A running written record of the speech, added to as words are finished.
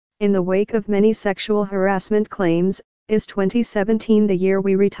In the wake of many sexual harassment claims, is 2017 the year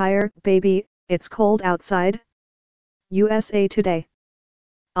we retire, baby, it's cold outside? USA Today.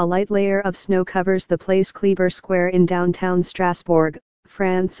 A light layer of snow covers the Place Kleber Square in downtown Strasbourg,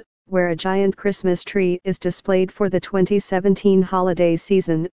 France, where a giant Christmas tree is displayed for the 2017 holiday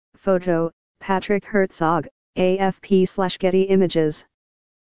season. Photo, Patrick Herzog, AFP/Getty Images.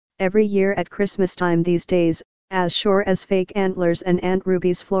 Every year at Christmastime these days, as sure as fake antlers and Aunt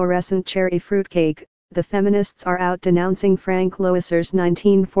Ruby's fluorescent cherry fruitcake, the feminists are out denouncing Frank Loesser's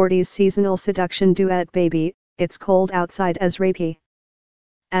 1940s seasonal seduction duet Baby, It's Cold Outside as rapey.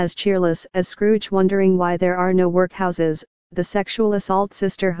 As cheerless as Scrooge wondering why there are no workhouses, the sexual assault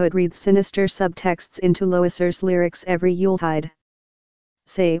sisterhood reads sinister subtexts into Loesser's lyrics every Yuletide.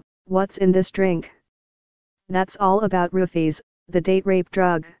 Say, what's in this drink? That's all about roofies, the date rape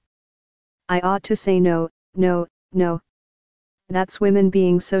drug. I ought to say no, no, no. That's women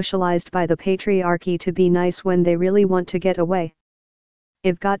being socialized by the patriarchy to be nice when they really want to get away.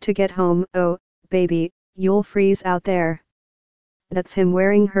 I've got to get home, oh, baby, you'll freeze out there. That's him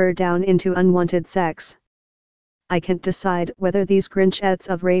wearing her down into unwanted sex. I can't decide whether these Grinchettes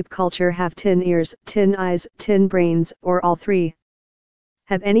of rape culture have tin ears, tin eyes, tin brains, or all three.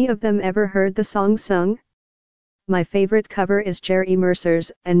 Have any of them ever heard the song sung? My favorite cover is Jerry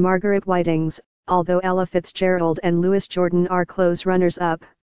Mercer's and Margaret Whiting's, although Ella Fitzgerald and Louis Jordan are close runners-up.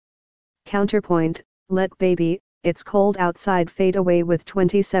 Counterpoint, let Baby, It's Cold Outside fade away with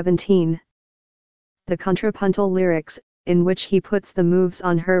 2017. The contrapuntal lyrics, in which he puts the moves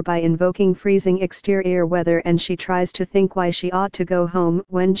on her by invoking freezing exterior weather and she tries to think why she ought to go home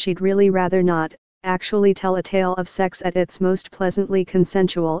when she'd really rather not, actually tell a tale of sex at its most pleasantly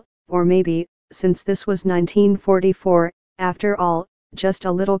consensual, or maybe, since this was 1944, after all, just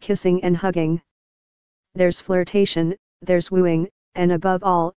a little kissing and hugging. There's flirtation, there's wooing, and above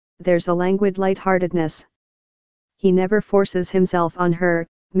all, there's a languid lightheartedness. He never forces himself on her,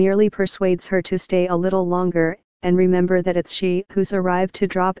 merely persuades her to stay a little longer, and remember that it's she who's arrived to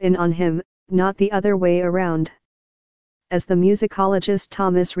drop in on him, not the other way around. As the musicologist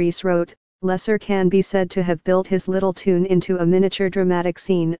Thomas Rees wrote, Loesser can be said to have built his little tune into a miniature dramatic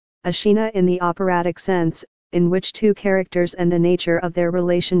scene, a scena in the operatic sense, in which two characters and the nature of their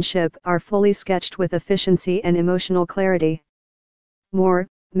relationship are fully sketched with efficiency and emotional clarity. More,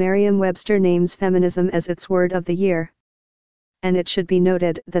 Merriam-Webster names feminism as its word of the year. And it should be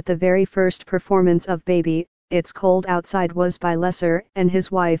noted that the very first performance of Baby, It's Cold Outside was by Loesser and his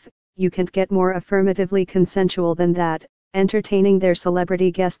wife. You can't get more affirmatively consensual than that, entertaining their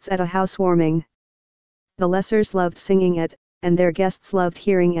celebrity guests at a housewarming. The Loessers loved singing it, and their guests loved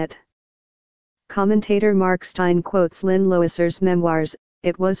hearing it. Commentator Mark Stein quotes Lynn Loesser's memoirs,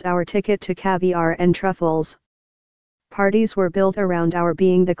 "It was our ticket to caviar and truffles. Parties were built around our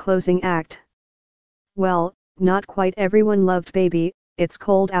being the closing act." Well, not quite everyone loved Baby, It's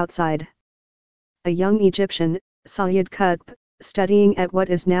Cold Outside. A young Egyptian, Sayed Qutb, studying at what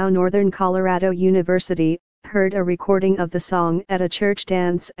is now Northern Colorado University, heard a recording of the song at a church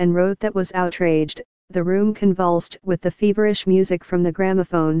dance and wrote that was outraged. The room convulsed with the feverish music from the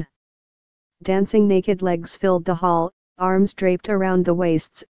gramophone. Dancing naked legs filled the hall, arms draped around the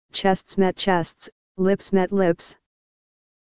waists, chests met chests, lips met lips.